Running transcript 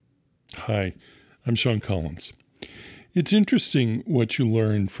Hi, I'm Sean Collins. It's interesting what you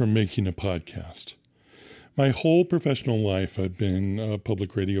learn from making a podcast. My whole professional life, I've been a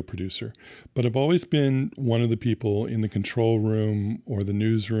public radio producer, but I've always been one of the people in the control room or the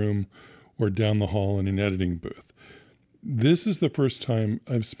newsroom or down the hall in an editing booth. This is the first time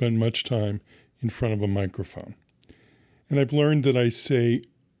I've spent much time in front of a microphone. And I've learned that I say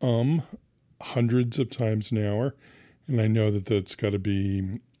hundreds of times an hour, and I know that that's got to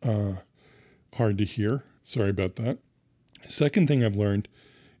be hard to hear. Sorry about that. Second thing I've learned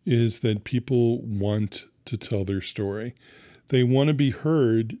is that people want to tell their story. They want to be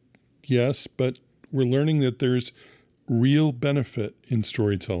heard, yes, but we're learning that there's real benefit in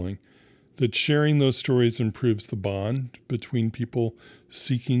storytelling, that sharing those stories improves the bond between people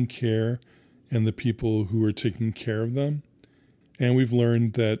seeking care and the people who are taking care of them. And we've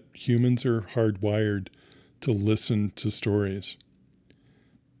learned that humans are hardwired to listen to stories.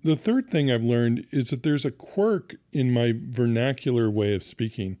 The third thing I've learned is that there's a quirk in my vernacular way of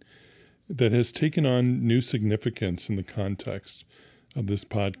speaking that has taken on new significance in the context of this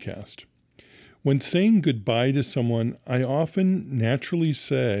podcast. When saying goodbye to someone, I often naturally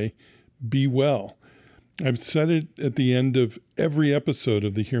say, "Be well." I've said it at the end of every episode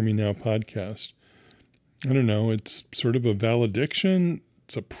of the Hear Me Now podcast. I don't know, it's sort of a valediction,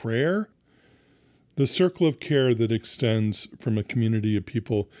 it's a prayer. The circle of care that extends from a community of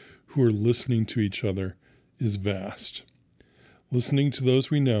people who are listening to each other is vast. Listening to those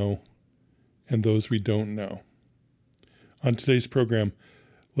we know and those we don't know. On today's program,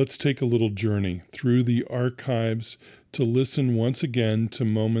 let's take a little journey through the archives to listen once again to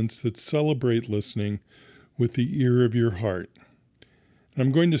moments that celebrate listening with the ear of your heart. And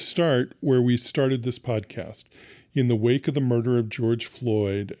I'm going to start where we started this podcast. In the wake of the murder of George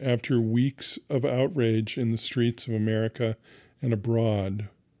Floyd, after weeks of outrage in the streets of America and abroad,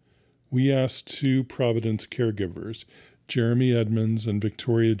 we asked two Providence caregivers, Jeremy Edmonds and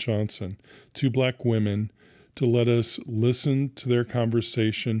Victoria Johnson, two Black women, to let us listen to their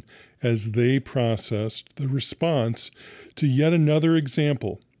conversation as they processed the response to yet another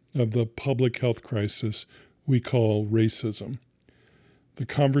example of the public health crisis we call racism. The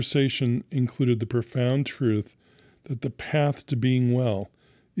conversation included the profound truth that the path to being well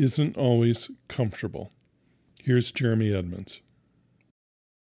isn't always comfortable. Here's Jeremy Edmonds.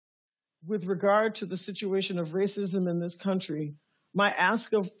 With regard to the situation of racism in this country, my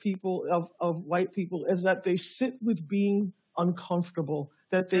ask of people, of white people, is that they sit with being uncomfortable,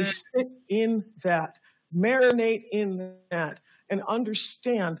 that they sit in that, marinate in that, and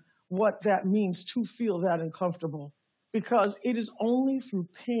understand what that means to feel that uncomfortable. Because it is only through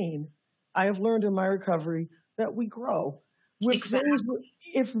pain, I have learned in my recovery, that we grow.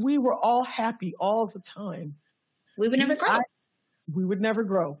 If we were all happy all the time, we would never grow. We would never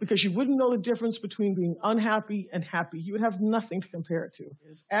grow, because you wouldn't know the difference between being unhappy and happy. You would have nothing to compare it to.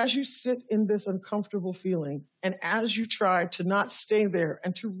 As you sit in this uncomfortable feeling, and as you try to not stay there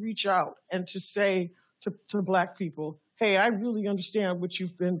and to reach out and to say to Black people, hey, I really understand what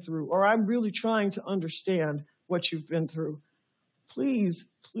you've been through, or I'm really trying to understand what you've been through. Please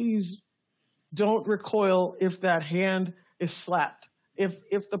don't recoil if that hand is slapped.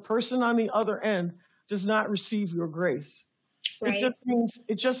 If the person on the other end does not receive your grace. Right.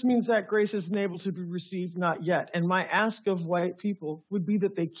 It just means that grace isn't able to be received, not yet. And my ask of white people would be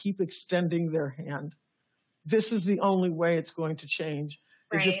that they keep extending their hand. This is the only way it's going to change,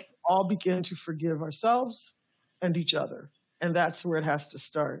 is if we all begin to forgive ourselves and each other. And that's where it has to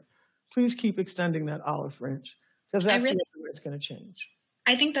start. Please keep extending that olive branch, because that's the only way it's going to change.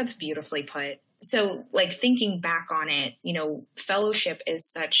 I think that's beautifully put. So, thinking back on it, fellowship is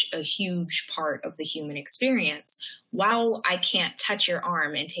such a huge part of the human experience. While I can't touch your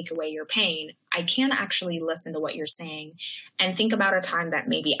arm and take away your pain, I can actually listen to what you're saying and think about a time that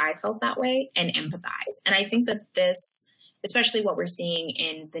maybe I felt that way and empathize. And I think that this, especially what we're seeing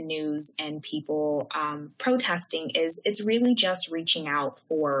in the news and people protesting, it's really just reaching out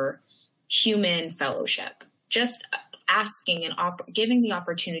for human fellowship, just asking and giving the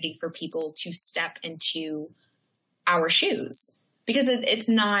opportunity for people to step into our shoes, because it's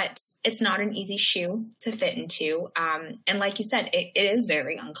not an easy shoe to fit into. And like you said, it is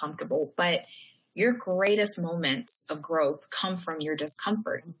very uncomfortable, but your greatest moments of growth come from your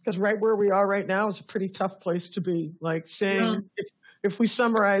discomfort. Because right where we are right now is a pretty tough place to be. Like saying, if we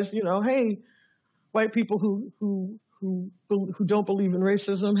summarize, hey, white people who don't believe in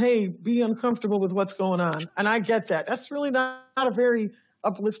racism, hey, be uncomfortable with what's going on. And I get that. That's really not a very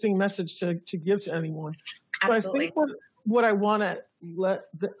uplifting message to give to anyone. Absolutely. So I think what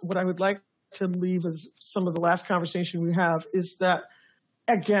I would like to leave as some of the last conversation we have is that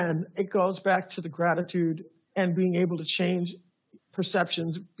Again, it goes back to the gratitude and being able to change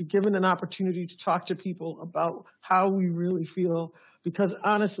perceptions, be given an opportunity to talk to people about how we really feel, because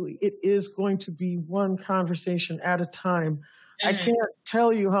honestly, it is going to be one conversation at a time. I can't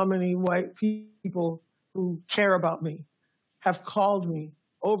tell you how many white people who care about me have called me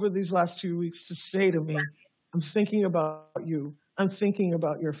over these last 2 weeks to say to me, I'm thinking about you. I'm thinking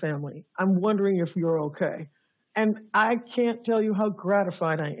about your family. I'm wondering if you're okay. And I can't tell you how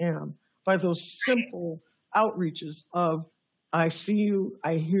gratified I am by those simple outreaches of, I see you,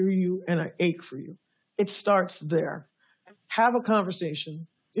 I hear you, and I ache for you. It starts there. Have a conversation.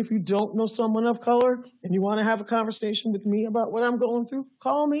 If you don't know someone of color and you want to have a conversation with me about what I'm going through,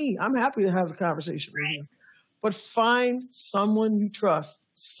 call me. I'm happy to have a conversation with you. But find someone you trust,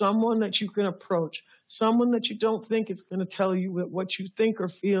 someone that you can approach, someone that you don't think is going to tell you that what you think or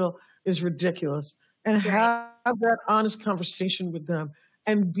feel is ridiculous, and have that honest conversation with them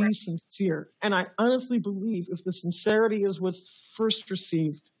and be sincere. And I honestly believe if the sincerity is what's first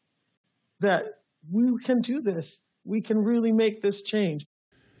received, that we can do this. We can really make this change.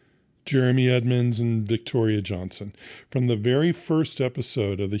 Jeremy Edmonds and Victoria Johnson from the very first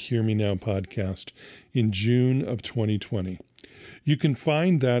episode of the Hear Me Now podcast in June of 2020. You can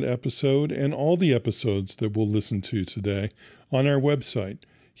find that episode and all the episodes that we'll listen to today on our website,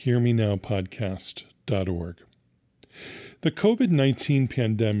 hearmenowpodcast.org. The COVID-19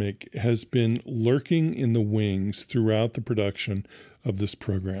 pandemic has been lurking in the wings throughout the production of this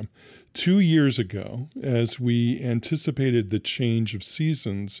program. 2 years ago, as we anticipated the change of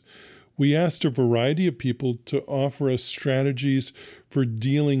seasons, we asked a variety of people to offer us strategies for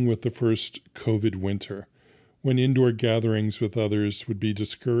dealing with the first COVID winter, when indoor gatherings with others would be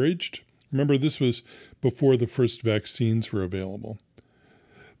discouraged. Remember, this was before the first vaccines were available.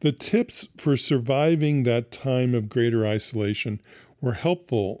 The tips for surviving that time of greater isolation were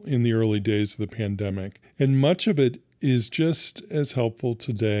helpful in the early days of the pandemic, and much of it is just as helpful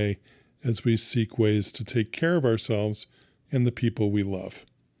today as we seek ways to take care of ourselves and the people we love.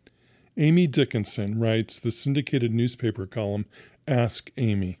 Amy Dickinson writes the syndicated newspaper column, Ask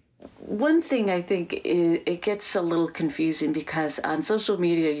Amy. One thing I think it gets a little confusing because on social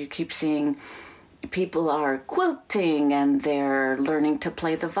media you keep seeing people are quilting and they're learning to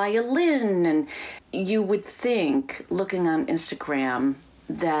play the violin, and you would think, looking on Instagram,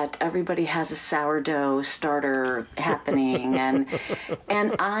 that everybody has a sourdough starter happening, and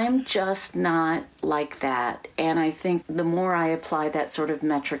I'm just not like that. And I think the more I apply that sort of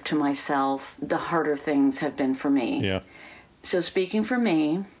metric to myself, the harder things have been for me. Yeah. So speaking for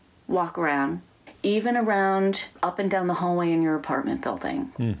me, walk around, even around up and down the hallway in your apartment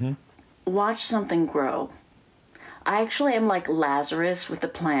building. Mm-hmm. Watch something grow. I actually am like Lazarus with the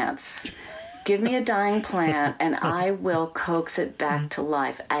plants. Give me a dying plant and I will coax it back to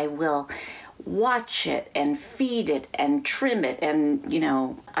life. I will watch it and feed it and trim it. And,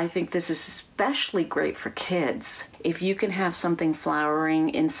 I think this is especially great for kids. If you can have something flowering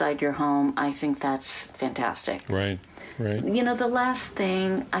inside your home, I think that's fantastic. Right. The last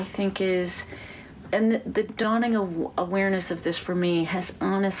thing I think is, and the dawning of awareness of this for me has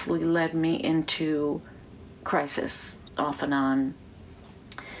honestly led me into crisis off and on.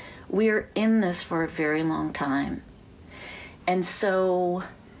 We're in this for a very long time. And so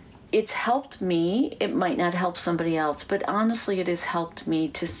it's helped me. It might not help somebody else, but honestly, it has helped me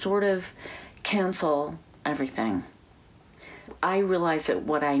to sort of cancel everything. I realized that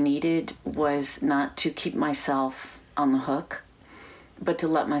what I needed was not to keep myself on the hook, but to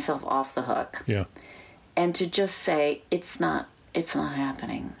let myself off the hook. Yeah. And to just say, it's not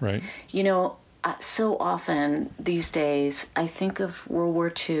happening. Right. So often these days, I think of World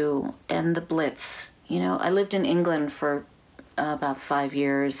War II and the Blitz. I lived in England for about 5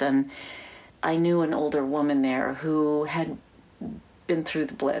 years, and I knew an older woman there who had been through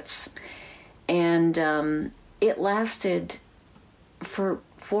the Blitz. And it lasted for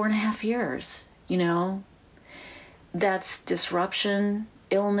 4.5 years, That's disruption,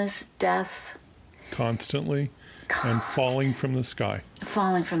 illness, death. Constantly. And falling from the sky.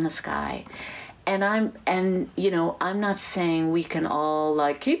 Falling from the sky. And I'm not saying we can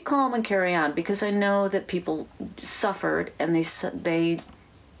all keep calm and carry on, because I know that people suffered and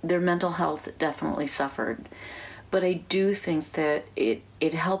their mental health definitely suffered. But I do think that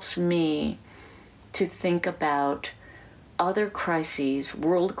it helps me to think about other crises,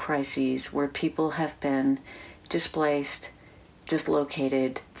 world crises, where people have been displaced,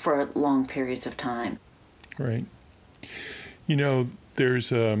 dislocated for long periods of time. Right.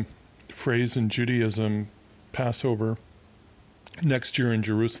 There's a phrase in Judaism, Passover, next year in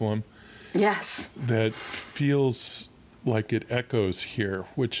Jerusalem. Yes. That feels like it echoes here,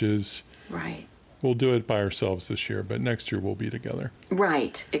 which is, right. We'll do it by ourselves this year, but next year we'll be together.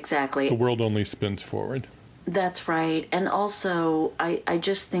 Right, exactly. The world only spins forward. That's right. And also, I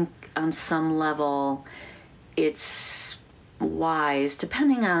just think on some level, it's wise,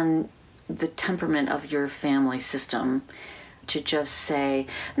 depending on the temperament of your family system, to just say,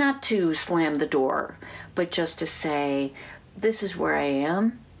 not to slam the door, but just to say, this is where I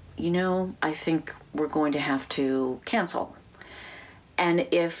am. I think we're going to have to cancel. And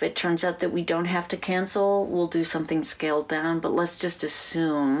if it turns out that we don't have to cancel, we'll do something scaled down, but let's just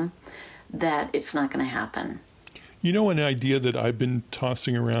assume that it's not going to happen. An idea that I've been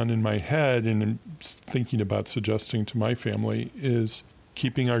tossing around in my head and thinking about suggesting to my family is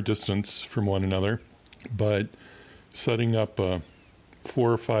keeping our distance from one another, but setting up a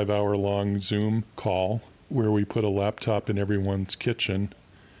 4 or 5 hour long Zoom call where we put a laptop in everyone's kitchen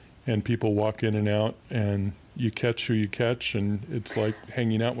and people walk in and out and you catch who you catch, and it's like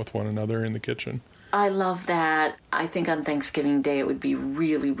hanging out with one another in the kitchen. I love that. I think on Thanksgiving Day it would be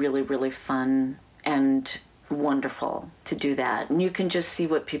really, really, really fun and wonderful to do that. And you can just see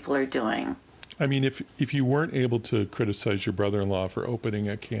what people are doing. I mean, if you weren't able to criticize your brother-in-law for opening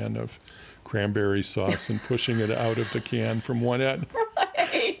a can of cranberry sauce and pushing it out of the can from one end,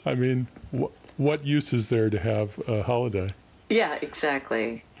 right. I mean, what use is there to have a holiday? Yeah,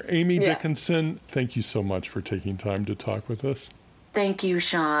 exactly. Amy Dickinson, thank you so much for taking time to talk with us. Thank you,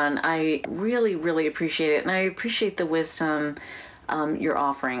 Sean. I really, really appreciate it. And I appreciate the wisdom you're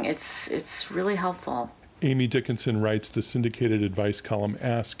offering. It's really helpful. Amy Dickinson writes the syndicated advice column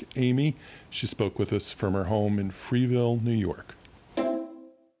Ask Amy. She spoke with us from her home in Freeville, New York.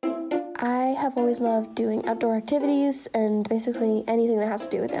 I have always loved doing outdoor activities and basically anything that has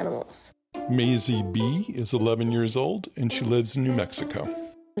to do with animals. Maisie B. is 11 years old, and she lives in New Mexico.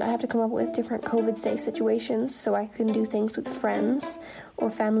 I have to come up with different COVID-safe situations so I can do things with friends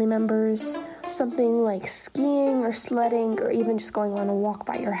or family members, something like skiing or sledding or even just going on a walk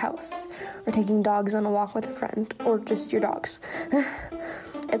by your house or taking dogs on a walk with a friend or just your dogs.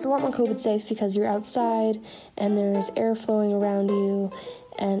 It's a lot more COVID-safe because you're outside and there's air flowing around you,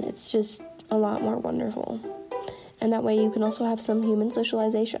 and it's just a lot more wonderful. And that way you can also have some human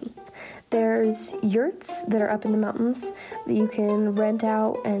socialization. There's yurts that are up in the mountains that you can rent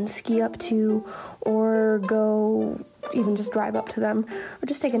out and ski up to, or go even just drive up to them, or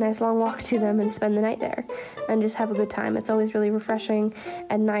just take a nice long walk to them and spend the night there and just have a good time. It's always really refreshing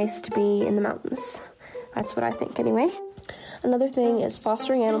and nice to be in the mountains. That's what I think anyway. Another thing is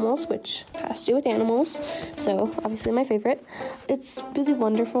fostering animals, which has to do with animals, so obviously my favorite. It's really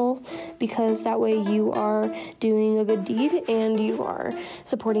wonderful because that way you are doing a good deed and you are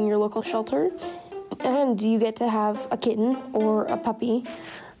supporting your local shelter, and you get to have a kitten or a puppy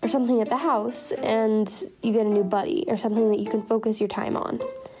or something at the house, and you get a new buddy or something that you can focus your time on.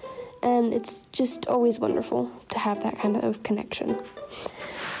 And it's just always wonderful to have that kind of connection.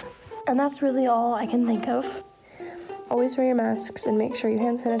 And that's really all I can think of. Always wear your masks and make sure you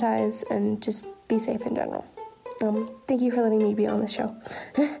hand sanitize and just be safe in general. Thank you for letting me be on this show.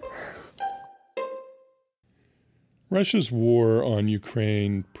 Russia's war on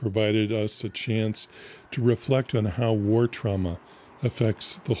Ukraine provided us a chance to reflect on how war trauma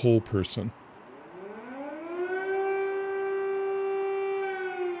affects the whole person.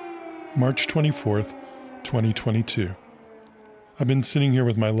 March 24th, 2022. I've been sitting here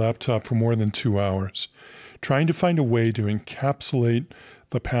with my laptop for more than 2 hours, trying to find a way to encapsulate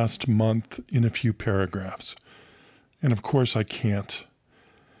the past month in a few paragraphs. And of course I can't.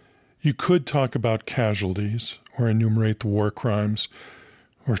 You could talk about casualties, or enumerate the war crimes,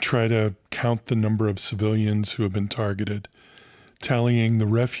 or try to count the number of civilians who have been targeted. Tallying the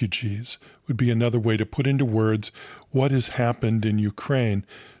refugees would be another way to put into words what has happened in Ukraine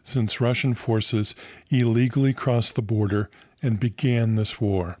since Russian forces illegally crossed the border and began this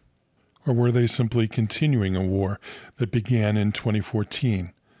war. Or were they simply continuing a war that began in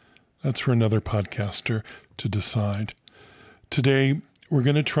 2014? That's for another podcaster to decide. Today, we're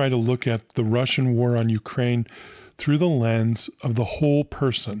going to try to look at the Russian war on Ukraine through the lens of the whole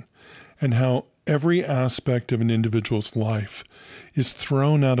person and how every aspect of an individual's life is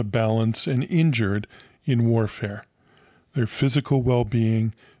thrown out of balance and injured in warfare. Their physical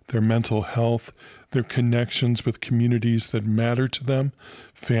well-being, their mental health, their connections with communities that matter to them,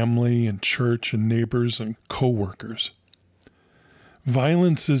 family and church and neighbors and co-workers.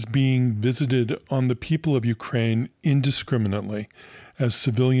 Violence is being visited on the people of Ukraine indiscriminately as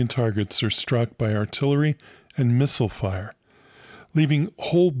civilian targets are struck by artillery and missile fire, leaving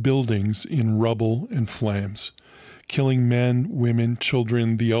whole buildings in rubble and flames, killing men, women,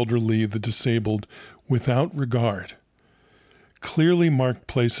 children, the elderly, the disabled, without regard. Clearly marked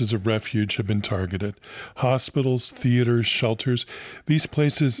places of refuge have been targeted. Hospitals, theaters, shelters, these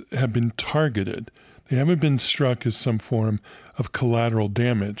places have been targeted. They haven't been struck as some form of collateral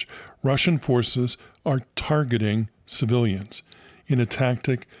damage. Russian forces are targeting civilians in a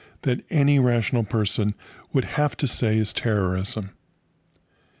tactic that any rational person would have to say is terrorism.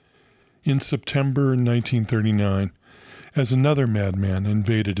 In September 1939, as another madman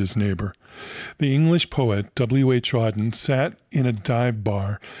invaded his neighbor, the English poet W.H. Auden sat in a dive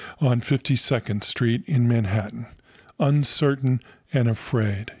bar on 52nd Street in Manhattan, uncertain and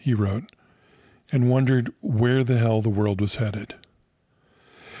afraid, he wrote, and wondered where the hell the world was headed.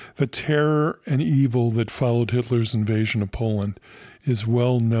 The terror and evil that followed Hitler's invasion of Poland is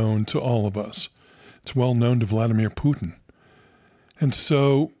well known to all of us. It's well known to Vladimir Putin. And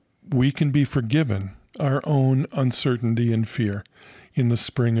so we can be forgiven our own uncertainty and fear in the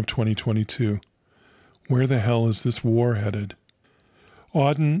spring of 2022. Where the hell is this war headed?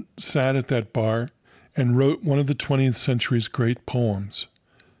 Auden sat at that bar and wrote one of the 20th century's great poems.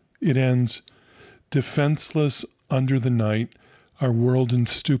 It ends, "Defenseless under the night, our world in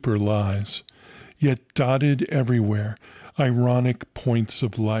stupor lies, yet dotted everywhere, ironic points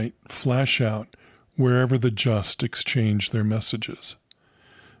of light flash out wherever the just exchange their messages.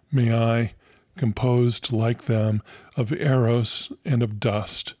 May I, composed like them of eros and of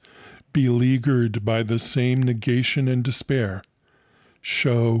dust, beleaguered by the same negation and despair,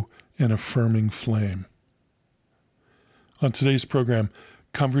 show an affirming flame." On today's program,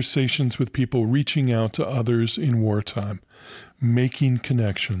 conversations with people reaching out to others in wartime, making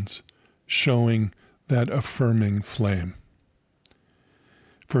connections, showing that affirming flame.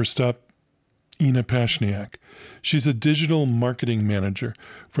 First up, Ina Pashniak. She's a digital marketing manager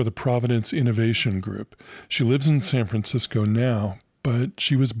for the Providence Innovation Group. She lives in San Francisco now, but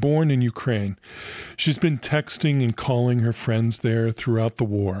she was born in Ukraine. She's been texting and calling her friends there throughout the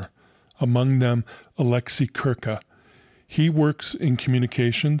war, among them Alexei Kirka. He works in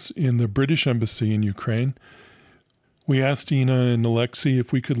communications in the British Embassy in Ukraine. We asked Ina and Alexei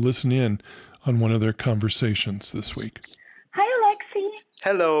if we could listen in on one of their conversations this week. Hi, Alexei.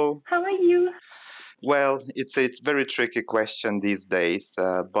 Hello. How are you? Well, it's a very tricky question these days,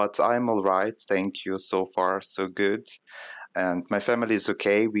 but I'm all right. Thank you. So far, so good. And my family is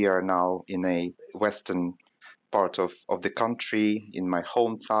okay. We are now in a western part of the country, in my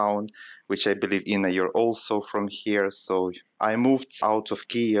hometown, which I believe, Ina, you're also from here. So I moved out of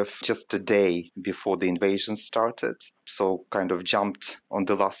Kiev just a day before the invasion started. So kind of jumped on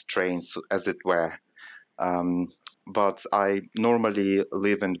the last train, as it were. But I normally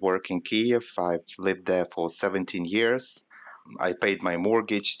live and work in Kiev. I've lived there for 17 years. I paid my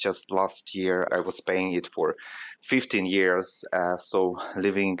mortgage just last year. I was paying it for 15 years. So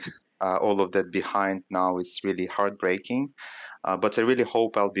leaving all of that behind now is really heartbreaking. But I really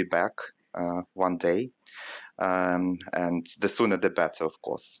hope I'll be back one day. And the sooner the better, of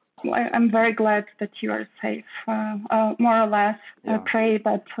course. I'm very glad that you are safe, more or less. Yeah. I pray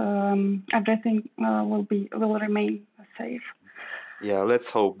that everything will remain safe. Yeah, let's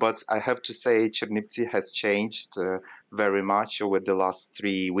hope. But I have to say, Chernivtsi has changed very much over the last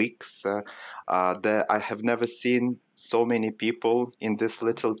 3 weeks. I have never seen so many people in this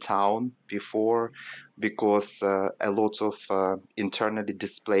little town before, because a lot of internally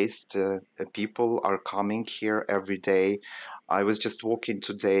displaced people are coming here every day. I was just walking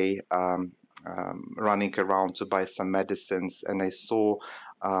today, running around to buy some medicines, and I saw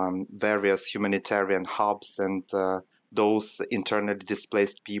various humanitarian hubs and those internally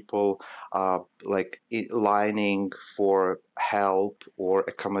displaced people lining for help or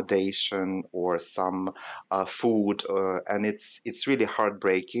accommodation or some food, and it's really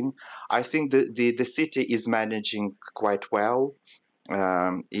heartbreaking. I think the city is managing quite well,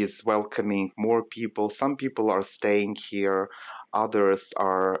 is welcoming more people. Some people are staying here, others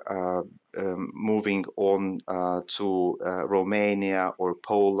are moving on to Romania or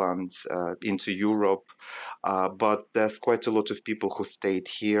Poland, into Europe. But there's quite a lot of people who stayed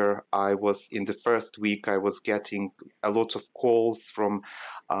here. In the first week, I was getting a lot of calls from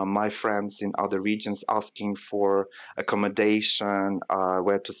my friends in other regions asking for accommodation,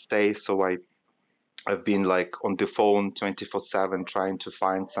 where to stay. So I've been on the phone 24/7 trying to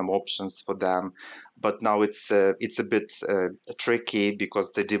find some options for them. But now it's a bit tricky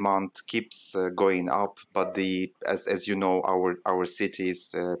because the demand keeps going up. But as you know, our city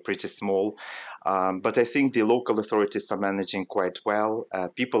is pretty small. But I think the local authorities are managing quite well.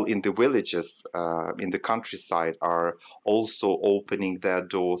 People in the villages, in the countryside, are also opening their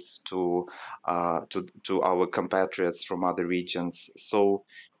doors to our compatriots from other regions. So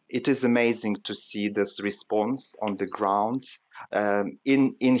it is amazing to see this response on the ground.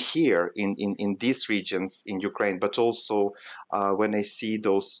 in here in these regions in Ukraine, but also when I see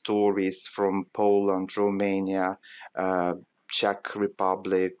those stories from Poland, Romania, Czech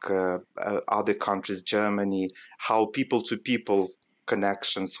Republic, other countries, Germany, how people to people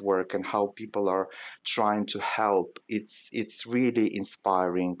connections work and how people are trying to help. It's really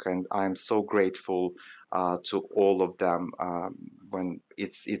inspiring, and I'm so grateful to all of them. When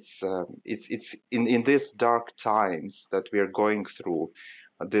it's in these dark times that we are going through,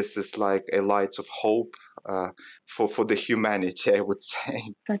 this is like a light of hope for the humanity, I would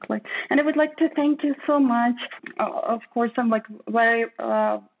say. Exactly. And I would like to thank you so much. Of course, I'm like very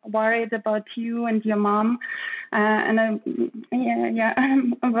worried about you and your mom, and I'm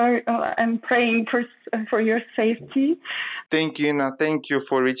praying for your safety. Thank you, Ina. Thank you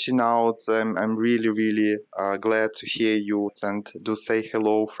for reaching out. I'm really, really glad to hear you, and do say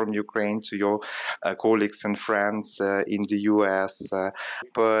hello from Ukraine to your colleagues and friends in the US.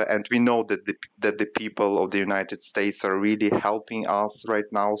 And we know that the people of the United States are really helping us right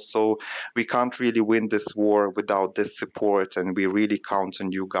now. So we can't really win this war without this support, and we really count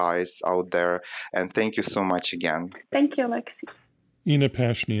on you guys out there. And thank you so much again. Thank you, Alexei. Ina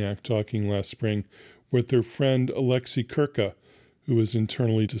Pashniak talking last spring with their friend Alexei Kirka, who was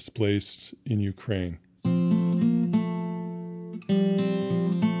internally displaced in Ukraine.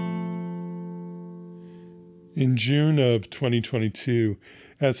 In June of 2022,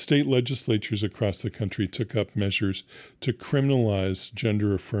 as state legislatures across the country took up measures to criminalize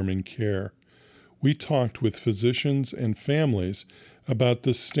gender-affirming care, we talked with physicians and families about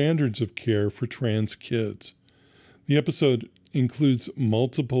the standards of care for trans kids. The episode includes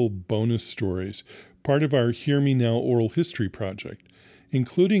multiple bonus stories, part of our Hear Me Now oral history project,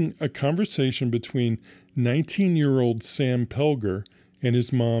 including a conversation between 19-year-old Sam Pelger and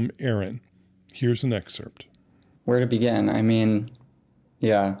his mom, Erin. Here's an excerpt. Where to begin? I mean,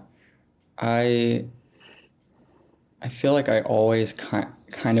 yeah, I feel like I always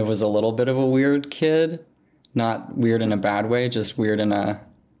kind of was a little bit of a weird kid. Not weird in a bad way, just weird in a...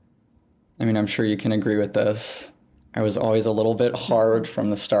 I mean, I'm sure you can agree with this. I was always a little bit hard from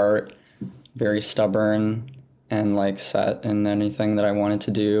the start, very stubborn and like set in anything that I wanted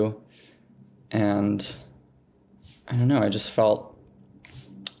to do. And I don't know, I just felt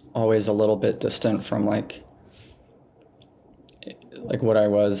always a little bit distant from like what I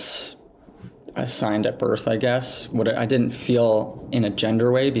was assigned at birth, I guess. What I didn't feel in a gender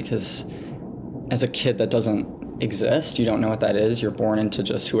way, because as a kid that doesn't exist. You don't know what that is. You're born into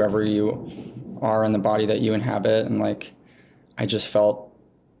just whoever you are in the body that you inhabit. And like, I just felt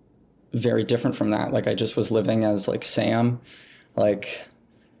very different from that. Like I just was living as like Sam, like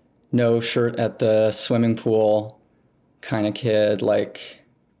no shirt at the swimming pool kind of kid, like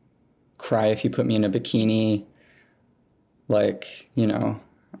cry if you put me in a bikini. Like, you know,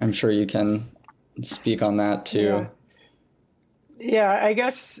 I'm sure you can speak on that too. Yeah, I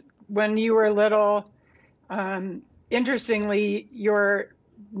guess when you were little, interestingly, your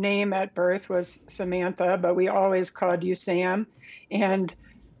name at birth was Samantha, but we always called you Sam. And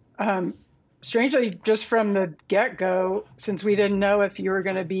strangely, just from the get-go, since we didn't know if you were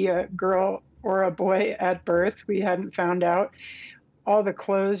going to be a girl or a boy at birth, we hadn't found out, all the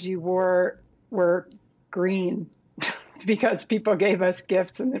clothes you wore were green because people gave us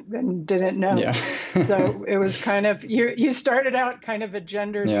gifts and didn't know. Yeah. So it was kind of, you started out kind of a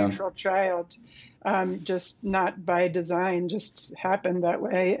gender neutral child, just not by design, just happened that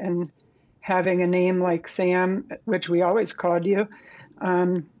way. And having a name like Sam, which we always called you,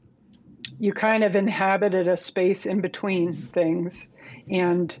 you kind of inhabited a space in between things,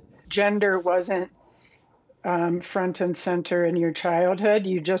 and gender wasn't front and center in your childhood.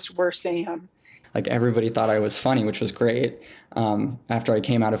 You just were Sam. Like everybody thought I was funny, which was great. After I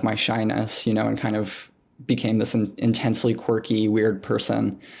came out of my shyness, you know, and kind of became this intensely quirky, weird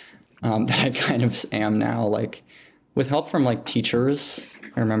person that I kind of am now, like with help from like teachers.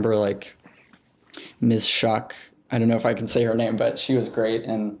 I remember like Ms. Shuck, I don't know if I can say her name, but she was great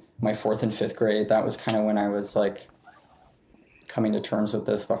in my 4th and 5th grade. That was kind of when I was like coming to terms with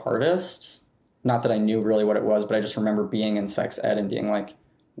this the hardest. Not that I knew really what it was, but I just remember being in sex ed and being like,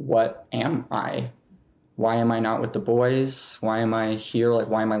 what am I? Why am I not with the boys? Why am I here? Like,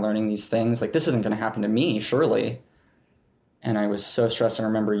 why am I learning these things? Like, this isn't going to happen to me, surely. And I was so stressed. I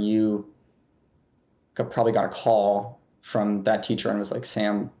remember you probably got a call from that teacher and was like,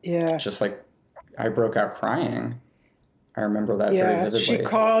 Sam, just like, I broke out crying. I remember that very vividly. She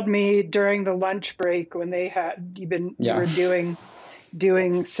called me during the lunch break when they had, you were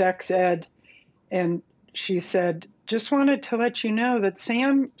doing sex ed. And she said, just wanted to let you know that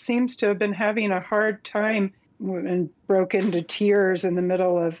Sam seems to have been having a hard time and broke into tears in the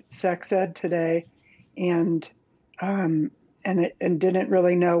middle of sex ed today, and didn't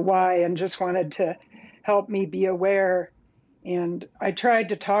really know why, and just wanted to help me be aware. And I tried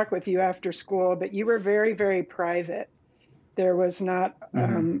to talk with you after school, but you were very, very private. There was not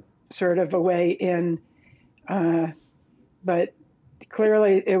sort of a way in, but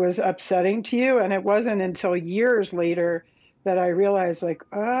clearly it was upsetting to you. And it wasn't until years later that I realized, like,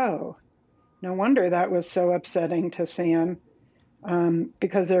 oh, no wonder that was so upsetting to Sam,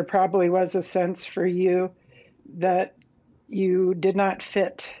 because there probably was a sense for you that you did not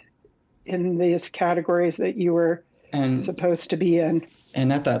fit in these categories that you were supposed to be in.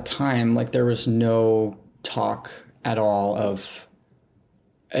 And at that time, like, there was no talk at all of,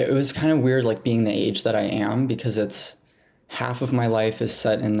 it was kind of weird, like, being the age that I am, because it's half of my life is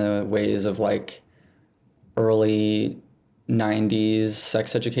set in the ways of like early 90s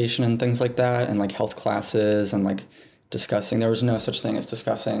sex education and things like that, and like health classes, and like discussing, there was no such thing as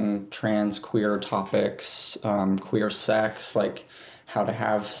discussing trans queer topics, queer sex, like how to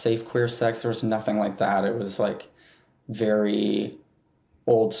have safe queer sex. There was nothing like that. It was like very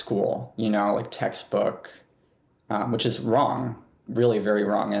old school, you know, like textbook, which is wrong, really very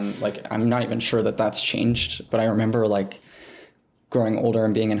wrong. And like, I'm not even sure that that's changed, but I remember like growing older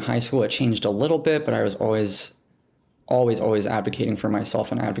and being in high school, it changed a little bit, but I was always advocating for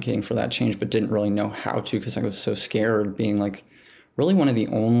myself and advocating for that change, but didn't really know how to, because I was so scared, being like really one of the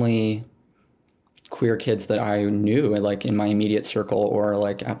only queer kids that I knew, like in my immediate circle or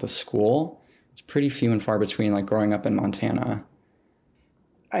like at the school. It's pretty few and far between, like growing up in Montana.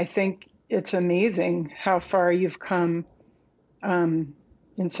 I think it's amazing how far you've come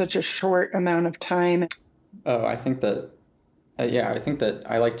in such a short amount of time. Oh, I think that, I think that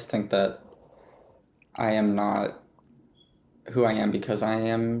I like to think that I am not who I am because I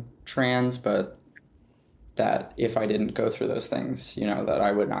am trans, but that if I didn't go through those things, you know, that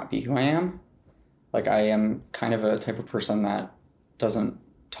I would not be who I am. Like, I am kind of a type of person that doesn't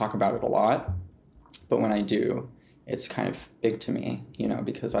talk about it a lot, but when I do, it's kind of big to me, you know,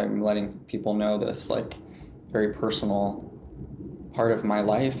 because I'm letting people know this like very personal part of my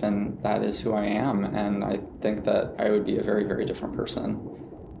life, and that is who I am. And I think that I would be a very, very different person.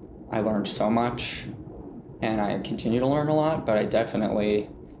 I learned so much, and I continue to learn a lot, but I definitely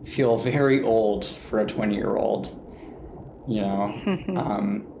feel very old for a 20-year-old, you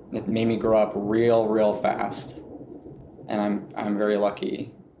know. It made me grow up real fast, and I'm very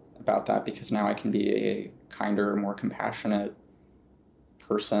lucky about that, because now I can be a kinder, more compassionate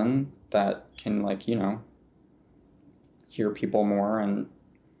person that can, like, you know, hear people more. And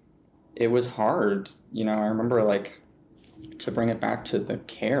it was hard, you know. I remember, like, to bring it back to the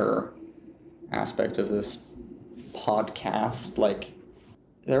care aspect of this podcast, like,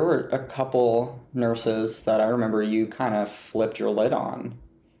 there were a couple nurses that I remember you kind of flipped your lid on.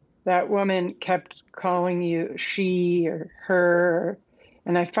 That woman kept calling you she or her,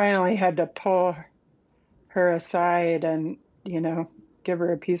 and I finally had to pull her aside and, you know, give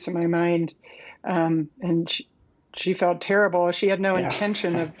her a piece of my mind. And she felt terrible. She had no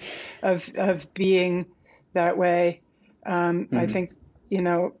intention of being that way. I think, you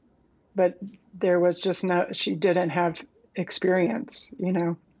know, but there was just she didn't have experience, you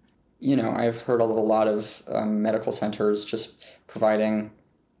know. You know, I've heard a lot of medical centers just providing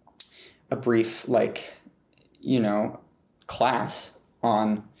a brief, like, you know, class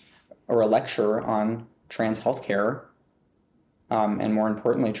on, or a lecture on trans healthcare, and more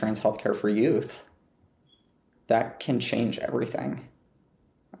importantly, trans healthcare for youth. That can change everything,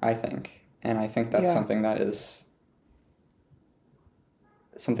 I think. And I think that's something that is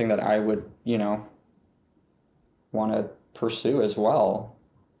something that I would, you know, want to pursue as well.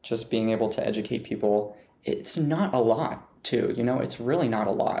 Just being able to educate people. It's not a lot, too, you know, it's really not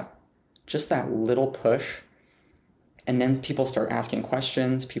a lot. Just that little push, and then people start asking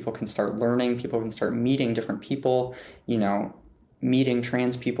questions, people can start learning, people can start meeting different people, you know, meeting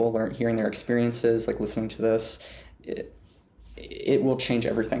trans people, hearing their experiences, like listening to this. It will change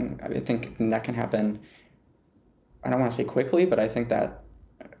everything. I think that can happen, I don't want to say quickly, but I think that,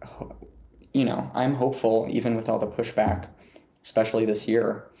 you know, I'm hopeful, even with all the pushback, especially this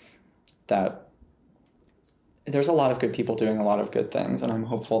year, that there's a lot of good people doing a lot of good things, and I'm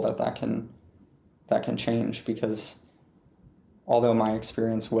hopeful that can change, because although my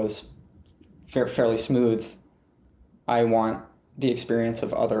experience was fairly smooth, I want the experience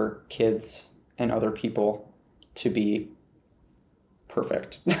of other kids and other people to be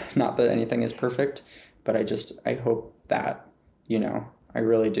perfect. Not that anything is perfect, but I hope that, you know, I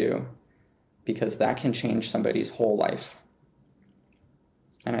really do, because that can change somebody's whole life.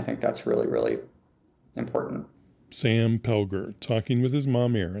 And I think that's really, really important. Sam Pelger, talking with his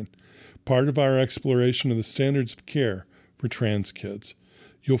mom, Erin, part of our exploration of the standards of care for trans kids.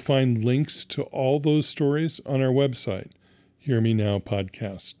 You'll find links to all those stories on our website,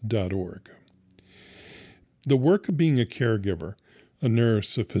 hearmenowpodcast.org. The work of being a caregiver, a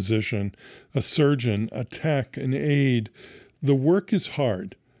nurse, a physician, a surgeon, a tech, an aide, the work is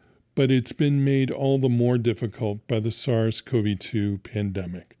hard, but it's been made all the more difficult by the SARS-CoV-2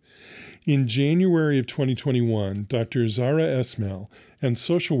 pandemic. In January of 2021, Dr. Zara Esmail and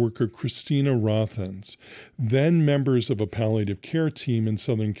social worker Christina Rothens, then members of a palliative care team in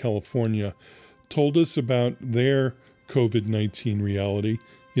Southern California, told us about their COVID-19 reality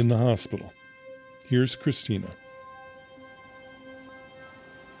in the hospital. Here's Christina.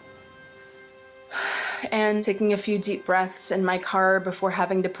 And taking a few deep breaths in my car before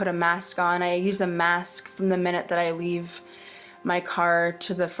having to put a mask on. I use a mask from the minute that I leave my car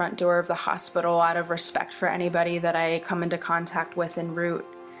to the front door of the hospital out of respect for anybody that I come into contact with en route.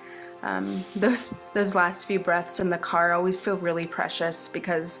 Those last few breaths in the car always feel really precious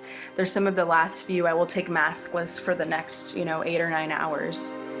because they're some of the last few I will take maskless for the next, 8 or 9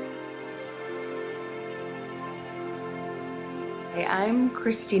 hours. Hey, I'm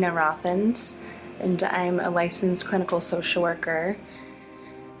Christina Rothens, and I'm a licensed clinical social worker.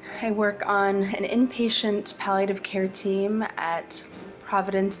 I work on an inpatient palliative care team at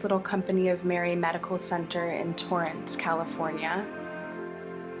Providence Little Company of Mary Medical Center in Torrance, California.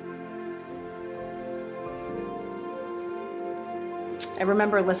 I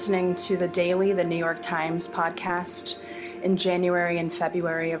remember listening to The Daily, the New York Times podcast, in January and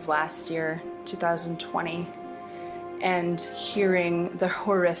February of last year, 2020, and hearing the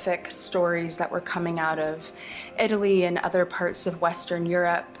horrific stories that were coming out of Italy and other parts of Western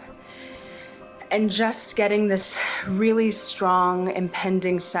Europe, and just getting this really strong,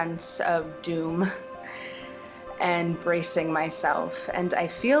 impending sense of doom and bracing myself. And I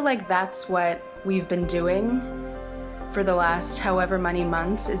feel like that's what we've been doing for the last however many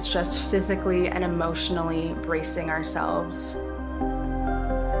months, is just physically and emotionally bracing ourselves.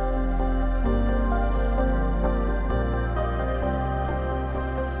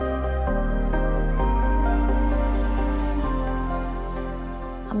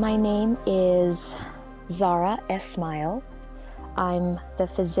 My name is Zara Esmail. I'm the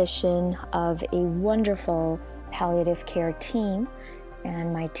physician of a wonderful palliative care team,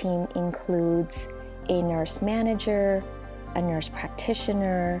 and my team includes a nurse manager, a nurse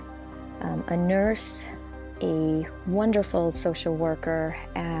practitioner, a nurse, a wonderful social worker,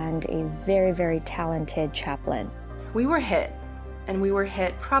 and a very, very talented chaplain. We were hit, and we were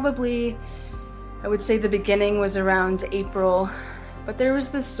hit probably, I would say the beginning was around April. But there was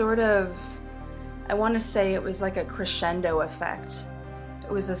this sort of, I want to say it was like a crescendo effect.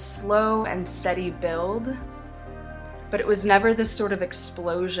 It was a slow and steady build, but it was never this sort of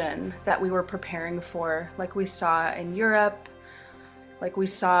explosion that we were preparing for, like we saw in Europe, like we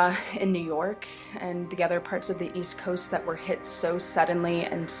saw in New York and the other parts of the East Coast that were hit so suddenly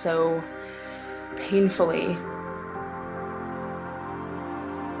and so painfully.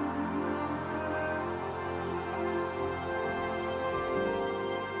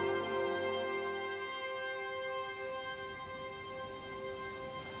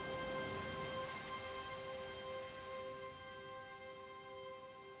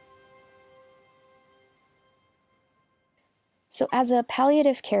 So as a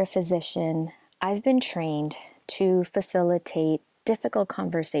palliative care physician, I've been trained to facilitate difficult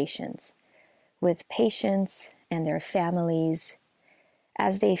conversations with patients and their families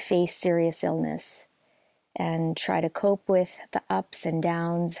as they face serious illness and try to cope with the ups and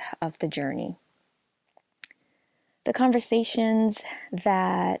downs of the journey. The conversations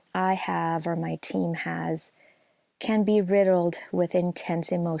that I have or my team has can be riddled with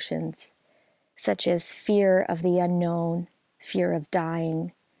intense emotions, such as fear of the unknown, fear of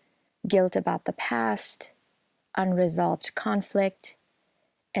dying, guilt about the past, unresolved conflict,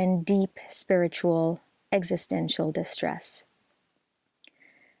 and deep spiritual, existential distress.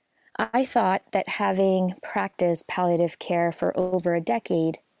 I thought that having practiced palliative care for over a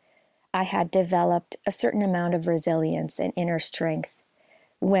decade, I had developed a certain amount of resilience and inner strength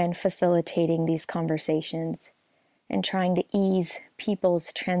when facilitating these conversations and trying to ease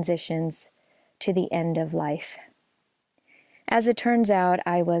people's transitions to the end of life. As it turns out,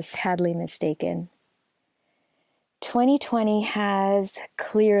 I was sadly mistaken. 2020 has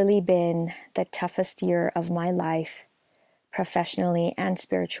clearly been the toughest year of my life, professionally and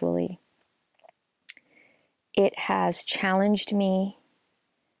spiritually. It has challenged me,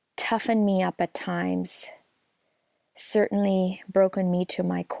 toughened me up at times, certainly broken me to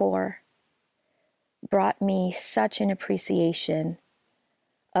my core, brought me such an appreciation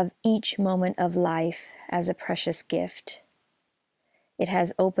of each moment of life as a precious gift. It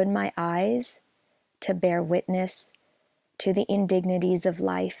has opened my eyes to bear witness to the indignities of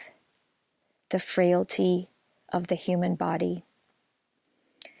life, the frailty of the human body.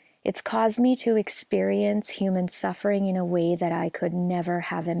 It's caused me to experience human suffering in a way that I could never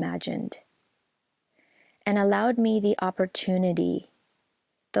have imagined, and allowed me the opportunity,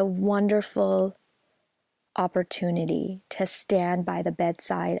 the wonderful opportunity to stand by the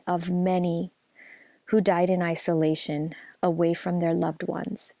bedside of many who died in isolation away from their loved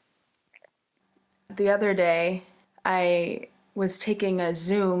ones. The other day, I was taking a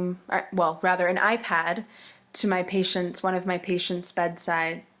Zoom, an iPad to my patient's, one of my patient's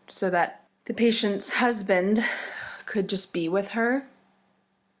bedside so that the patient's husband could just be with her.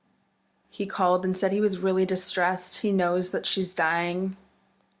 He called and said he was really distressed. He knows that she's dying.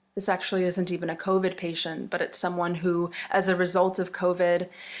 This actually isn't even a COVID patient, but it's someone who, as a result of COVID,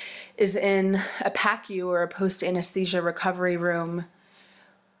 is in a PACU or a post-anesthesia recovery room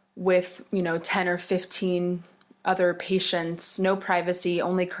with, 10 or 15 other patients, no privacy,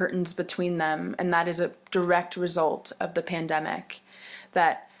 only curtains between them. And that is a direct result of the pandemic.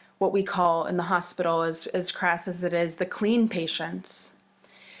 That what we call in the hospital, as crass as it is, the clean patients.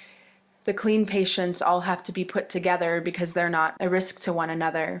 The clean patients all have to be put together because they're not a risk to one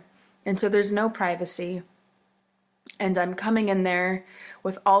another. And so there's no privacy. And I'm coming in there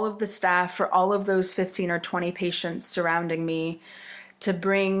with all of the staff for all of those 15 or 20 patients surrounding me to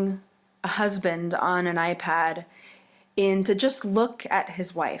bring a husband on an iPad in to just look at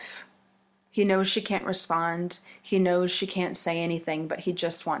his wife. He knows she can't respond. He knows she can't say anything, but he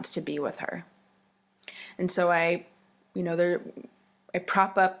just wants to be with her. And so I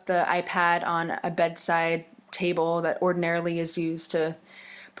prop up the iPad on a bedside table that ordinarily is used to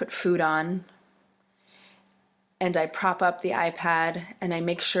put food on. And I prop up the iPad and I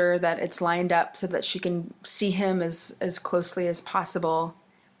make sure that it's lined up so that she can see him as closely as possible.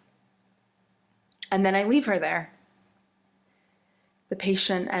 And then I leave her there. The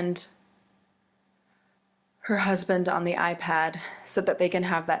patient and her husband on the iPad so that they can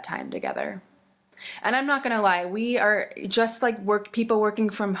have that time together. And I'm not going to lie, we are just like people working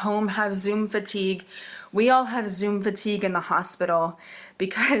from home have Zoom fatigue. We all have Zoom fatigue in the hospital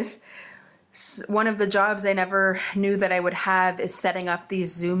because one of the jobs I never knew that I would have is setting up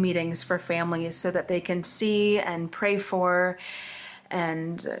these Zoom meetings for families so that they can see and pray for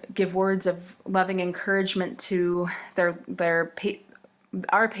and give words of loving encouragement to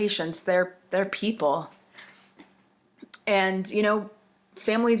our patients, their people. And,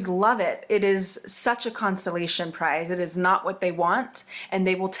 families love it. It is such a consolation prize. It is not what they want, and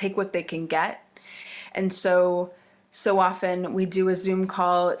they will take what they can get. And so often we do a Zoom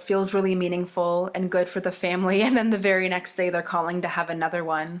call. It feels really meaningful and good for the family. And then the very next day they're calling to have another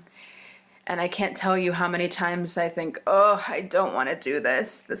one. And I can't tell you how many times I think, oh, I don't want to do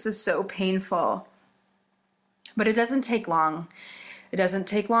this. This is so painful. But it doesn't take long. It doesn't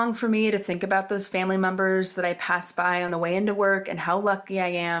take long for me to think about those family members that I pass by on the way into work and how lucky I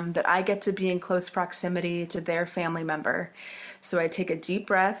am that I get to be in close proximity to their family member. So I take a deep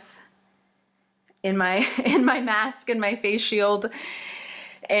breath in my mask and my face shield,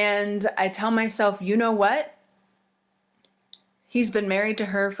 and I tell myself, you know what? He's been married to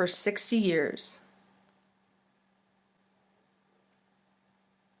her for 60 years.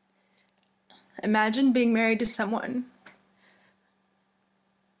 Imagine being married to someone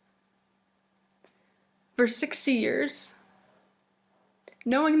for 60 years,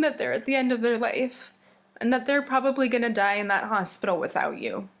 knowing that they're at the end of their life and that they're probably going to die in that hospital without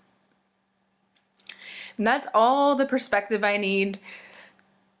you. And that's all the perspective I need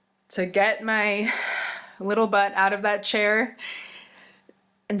to get my little butt out of that chair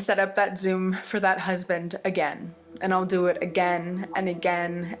and set up that Zoom for that husband again. And I'll do it again and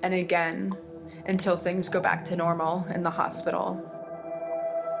again and again until things go back to normal in the hospital.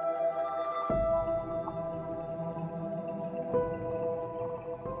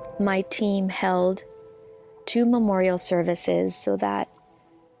 My team held 2 memorial services so that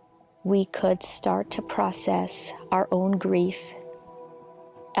we could start to process our own grief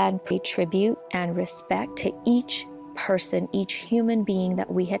and pay tribute and respect to each person, each human being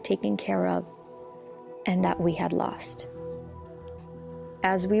that we had taken care of and that we had lost.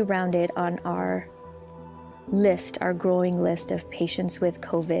 As we rounded on our list, our growing list of patients with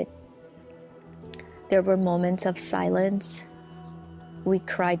COVID, there were moments of silence. We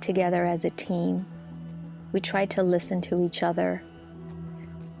cried together as a team. We tried to listen to each other.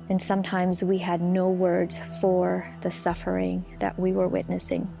 And sometimes we had no words for the suffering that we were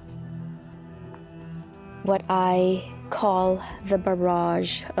witnessing. what I call the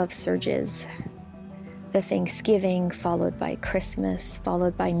barrage of surges. The Thanksgiving, followed by Christmas,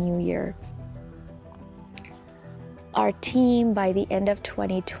 followed by New Year. Our team, by the end of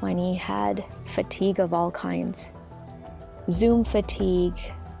 2020, had fatigue of all kinds. Zoom fatigue,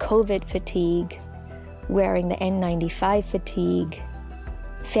 COVID fatigue, wearing the N95 fatigue,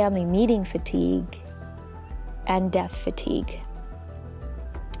 family meeting fatigue, and death fatigue.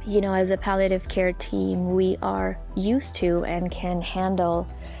 You know, as a palliative care team, we are used to and can handle,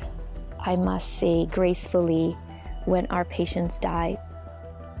 I must say, gracefully when our patients die,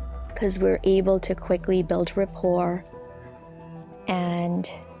 because we're able to quickly build rapport and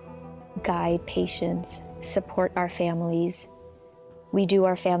guide patients, support our families. We do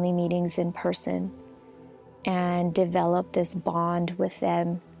our family meetings in person and develop this bond with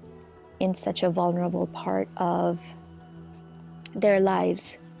them in such a vulnerable part of their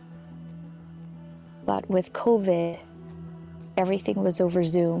lives. But with COVID, everything was over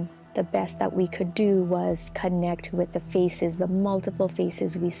Zoom. The best that we could do was connect with the faces, the multiple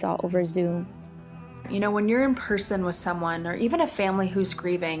faces we saw over Zoom. You know, when you're in person with someone, or even a family who's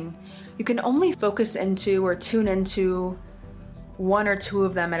grieving, you can only focus into or tune into one or two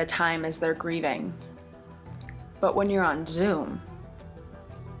of them at a time as they're grieving. But when you're on Zoom,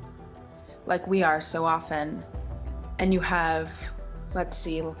 like we are so often, and you have, let's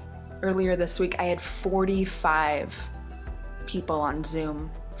see, earlier this week I had 45 people on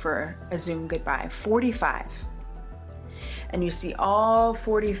Zoom for a Zoom goodbye. 45. And you see all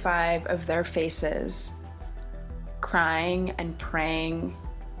 45 of their faces crying and praying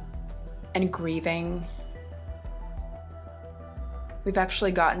and grieving. We've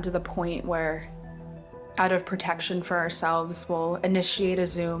actually gotten to the point where, out of protection for ourselves, we'll initiate a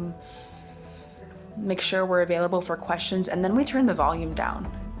Zoom, make sure we're available for questions, and then we turn the volume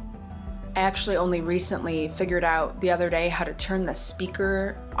down. I actually only recently figured out the other day how to turn the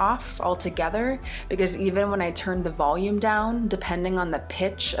speaker off altogether, because even when I turned the volume down, depending on the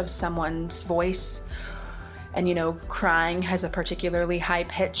pitch of someone's voice, and you know, crying has a particularly high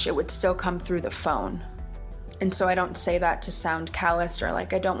pitch, it would still come through the phone. And so I don't say that to sound calloused or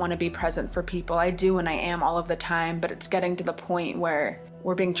like I don't want to be present for people. I do and I am all of the time, but it's getting to the point where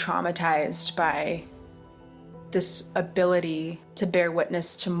we're being traumatized by this ability to bear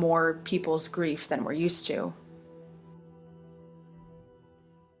witness to more people's grief than we're used to.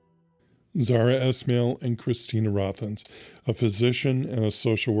 Zara Esmail and Christina Rothens, a physician and a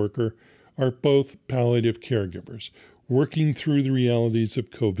social worker, are both palliative caregivers working through the realities of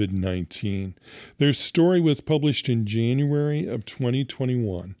COVID-19. Their story was published in January of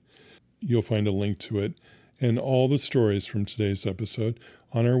 2021. You'll find a link to it and all the stories from today's episode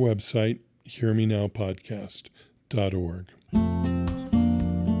on our website, hearmenowpodcast.org.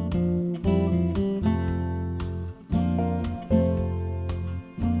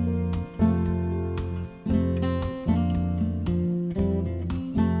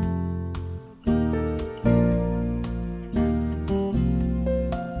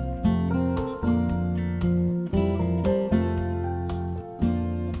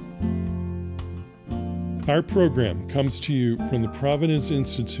 Our program comes to you from the Providence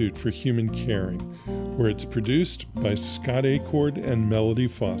Institute for Human Caring, where it's produced by Scott Acord and Melody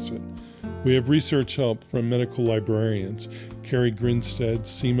Fawcett. We have research help from medical librarians Carrie Grinstead,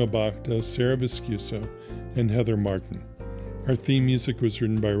 Seema Bhakta, Sarah Viscuso, and Heather Martin. Our theme music was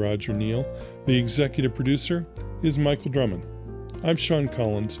written by Roger Neal. The executive producer is Michael Drummond. I'm Sean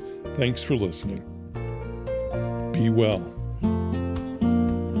Collins. Thanks for listening. Be well.